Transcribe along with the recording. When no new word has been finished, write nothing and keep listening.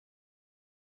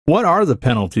What are the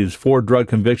penalties for drug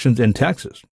convictions in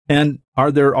Texas? And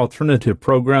are there alternative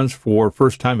programs for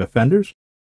first-time offenders?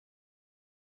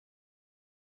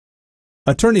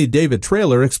 Attorney David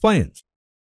Traylor explains.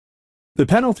 The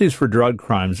penalties for drug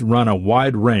crimes run a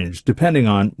wide range depending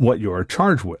on what you are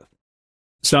charged with.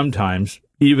 Sometimes,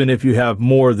 even if you have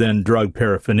more than drug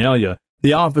paraphernalia,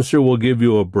 the officer will give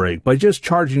you a break by just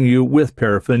charging you with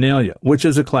paraphernalia, which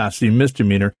is a Class C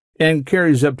misdemeanor and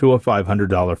carries up to a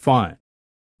 $500 fine.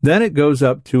 Then it goes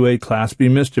up to a Class B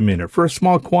misdemeanor for a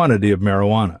small quantity of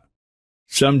marijuana.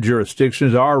 Some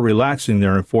jurisdictions are relaxing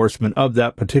their enforcement of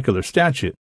that particular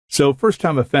statute, so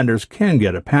first-time offenders can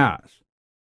get a pass.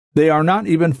 They are not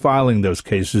even filing those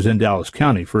cases in Dallas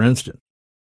County, for instance.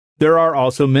 There are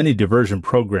also many diversion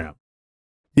programs.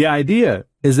 The idea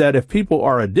is that if people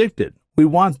are addicted, we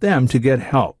want them to get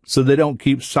help so they don't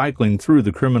keep cycling through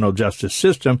the criminal justice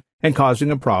system and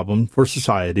causing a problem for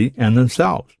society and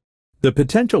themselves. The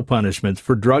potential punishments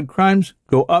for drug crimes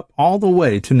go up all the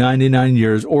way to 99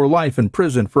 years or life in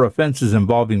prison for offenses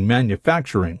involving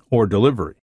manufacturing or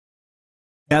delivery.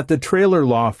 At the Traylor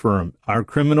Law Firm, our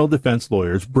criminal defense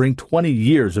lawyers bring 20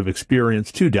 years of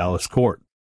experience to Dallas court.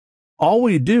 All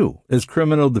we do is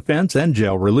criminal defense and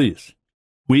jail release.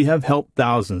 We have helped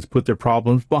thousands put their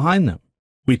problems behind them.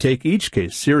 We take each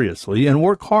case seriously and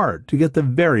work hard to get the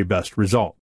very best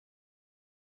result.